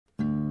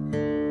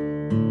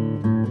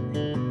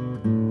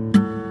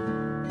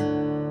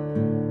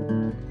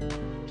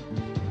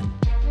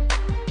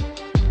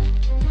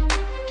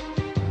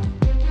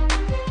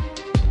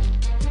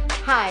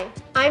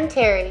I'm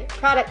Terry,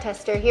 product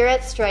tester here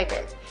at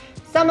Stryker.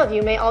 Some of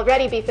you may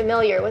already be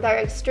familiar with our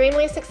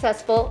extremely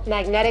successful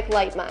magnetic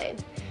light mine.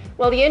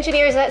 Well, the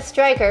engineers at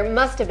Stryker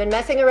must have been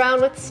messing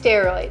around with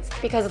steroids,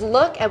 because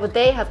look at what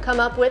they have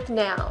come up with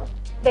now.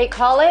 They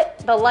call it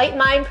the Light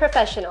Mine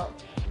Professional,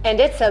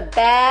 and it's a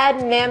bad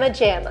mamma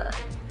jamma.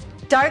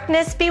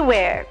 Darkness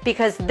beware,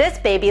 because this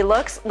baby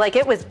looks like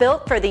it was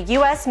built for the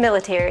U.S.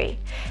 military.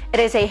 It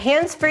is a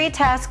hands-free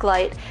task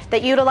light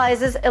that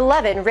utilizes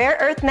 11 rare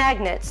earth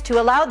magnets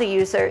to allow the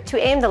user to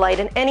aim the light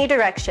in any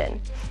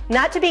direction.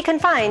 Not to be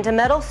confined to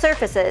metal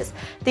surfaces,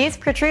 these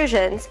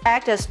protrusions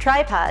act as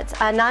tripods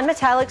on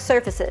non-metallic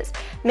surfaces,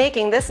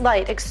 making this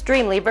light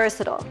extremely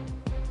versatile.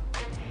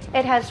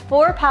 It has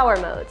 4 power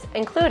modes,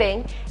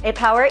 including a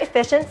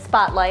power-efficient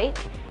spotlight,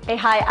 a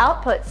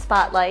high-output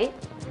spotlight,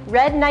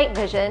 red night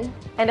vision,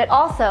 and it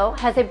also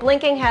has a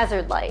blinking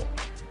hazard light.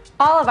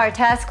 All of our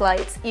task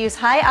lights use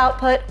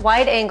high-output,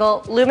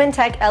 wide-angle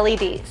Lumentech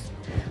LEDs.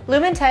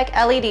 Lumentech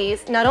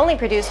LEDs not only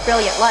produce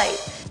brilliant light,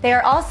 they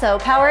are also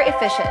power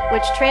efficient,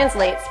 which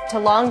translates to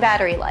long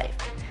battery life.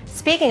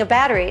 Speaking of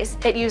batteries,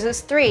 it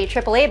uses 3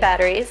 AAA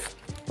batteries,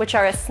 which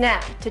are a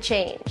snap to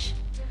change.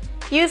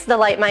 Use the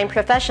Light Mine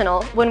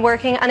Professional when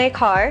working on a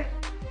car,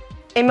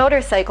 a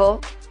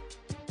motorcycle,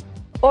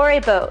 or a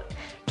boat.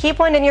 Keep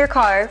one in your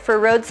car for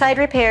roadside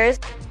repairs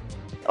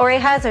or a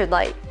hazard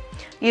light.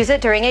 Use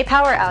it during a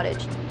power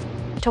outage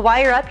to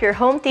wire up your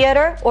home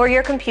theater or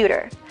your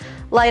computer.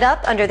 Light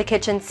up under the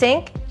kitchen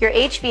sink, your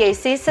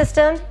HVAC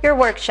system, your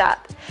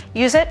workshop.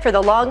 Use it for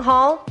the long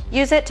haul.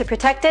 Use it to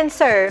protect and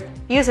serve.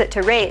 Use it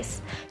to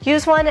race.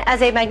 Use one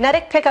as a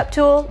magnetic pickup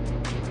tool,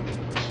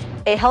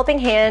 a helping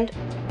hand,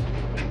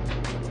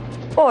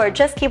 or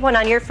just keep one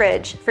on your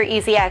fridge for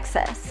easy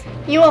access.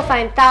 You will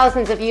find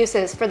thousands of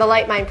uses for the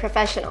Light Mine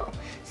Professional.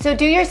 So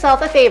do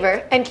yourself a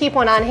favor and keep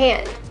one on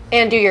hand.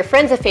 And do your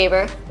friends a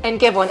favor and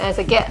give one as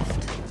a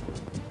gift.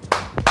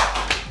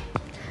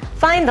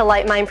 Find the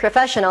Light Mine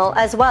Professional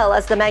as well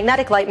as the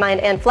Magnetic Light Mine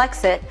and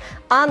Flexit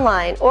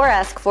online or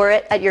ask for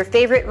it at your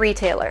favorite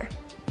retailer.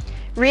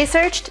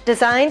 Researched,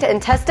 designed,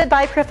 and tested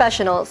by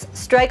professionals,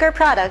 Stryker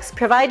products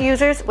provide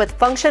users with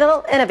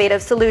functional,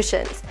 innovative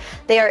solutions.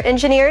 They are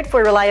engineered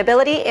for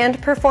reliability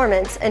and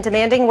performance in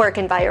demanding work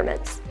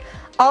environments.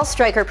 All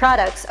Stryker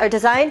products are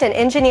designed and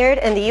engineered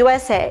in the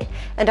USA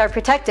and are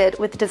protected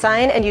with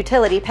design and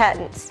utility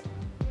patents.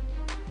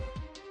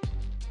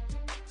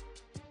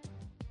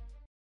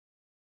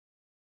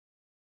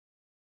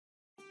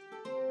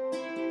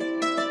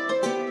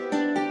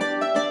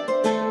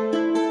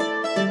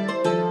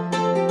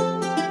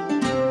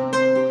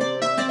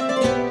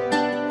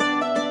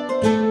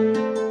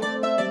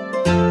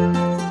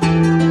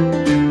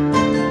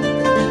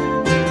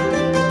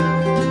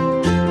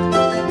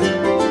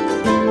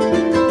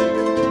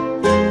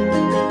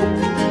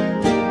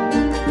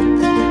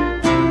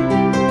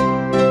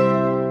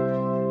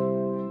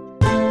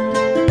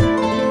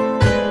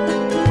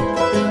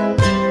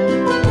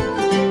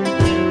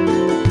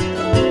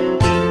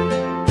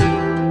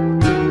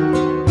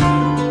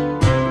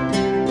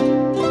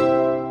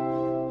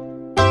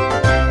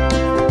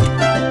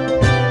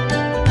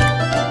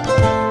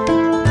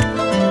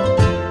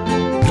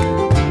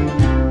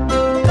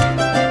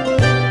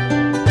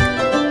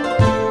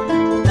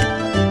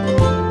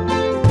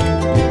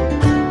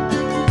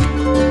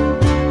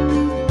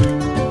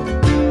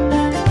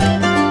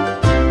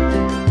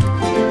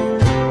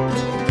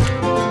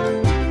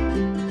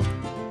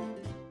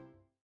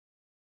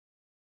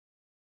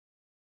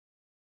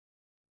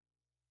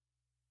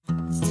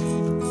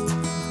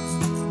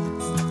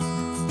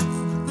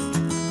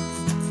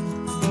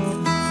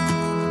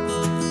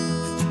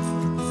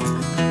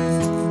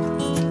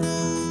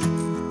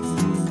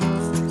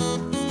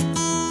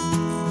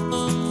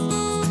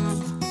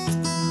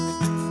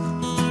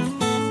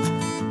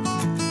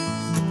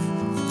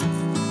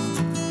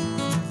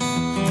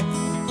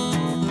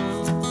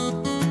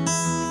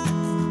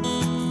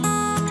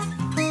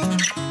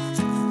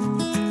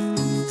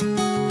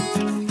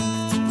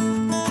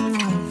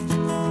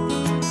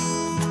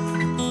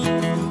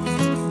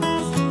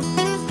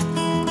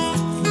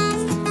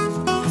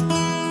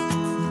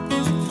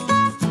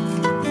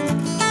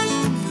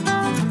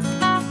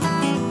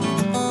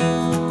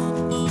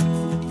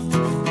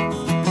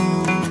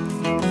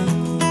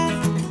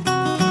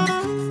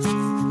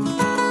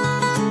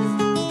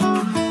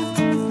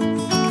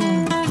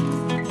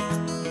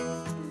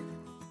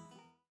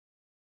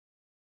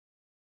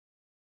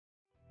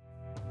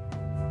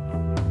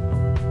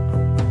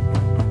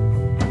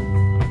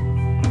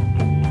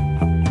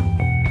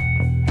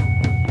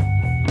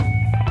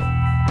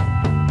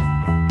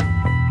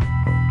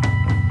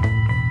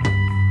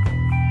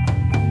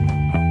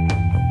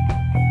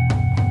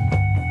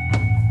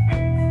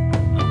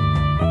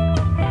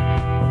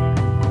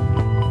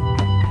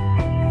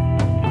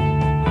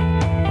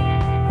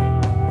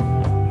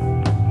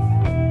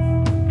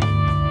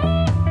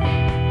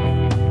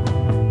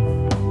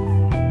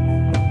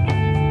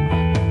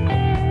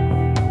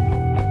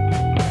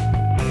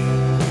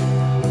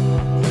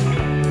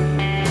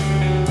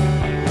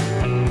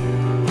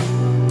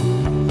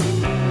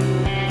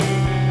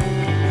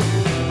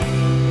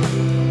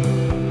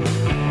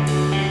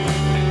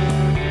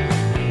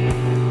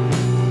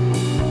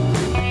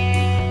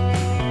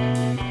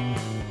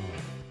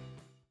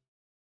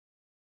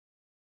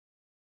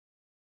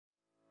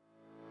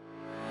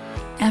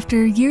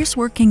 After years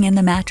working in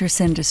the mattress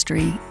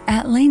industry,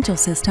 at Langell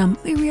System,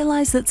 we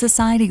realized that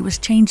society was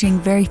changing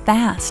very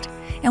fast,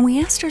 and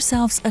we asked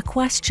ourselves a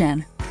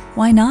question: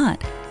 why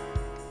not?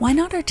 Why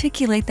not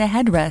articulate the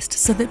headrest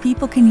so that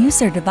people can use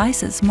their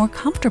devices more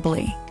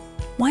comfortably?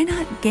 Why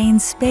not gain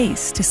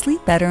space to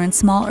sleep better in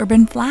small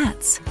urban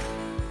flats?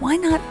 Why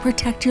not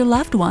protect your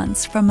loved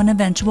ones from an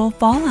eventual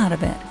fallout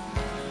of it?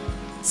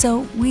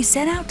 So we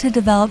set out to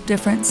develop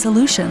different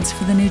solutions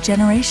for the new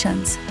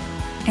generations.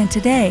 And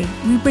today,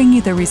 we bring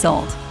you the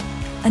result: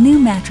 a new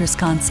mattress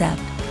concept,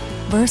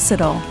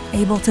 versatile,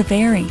 able to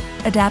vary,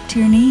 adapt to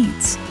your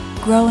needs,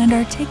 grow and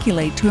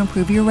articulate to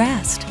improve your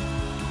rest.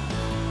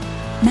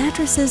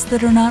 Mattresses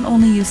that are not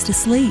only used to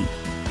sleep,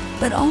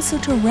 but also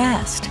to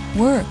rest,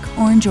 work,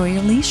 or enjoy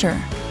your leisure.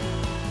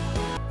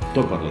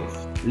 Topper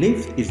Lift.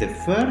 Lift is the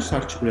first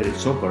articulated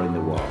topper in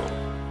the world.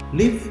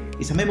 Lift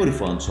is a memory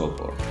foam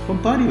topper,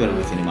 compatible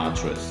with any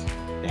mattress.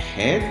 The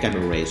head can be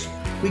raised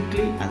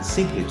quickly and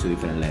simply to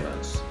different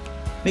levels,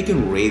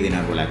 making reading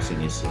and relaxing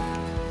easy,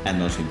 and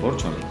most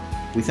importantly,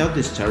 without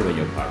disturbing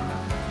your partner.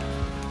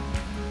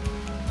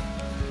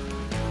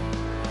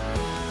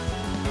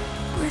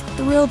 We're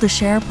thrilled to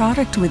share our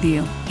product with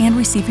you and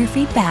receive your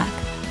feedback.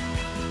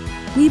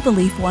 We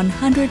believe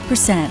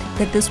 100%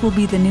 that this will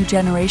be the new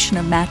generation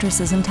of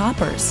mattresses and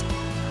toppers.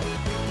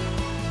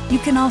 You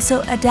can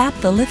also adapt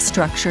the lift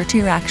structure to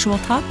your actual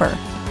topper,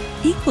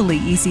 equally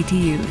easy to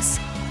use.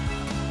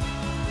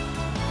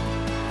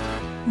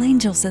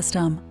 Langell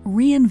System,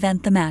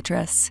 reinvent the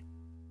mattress.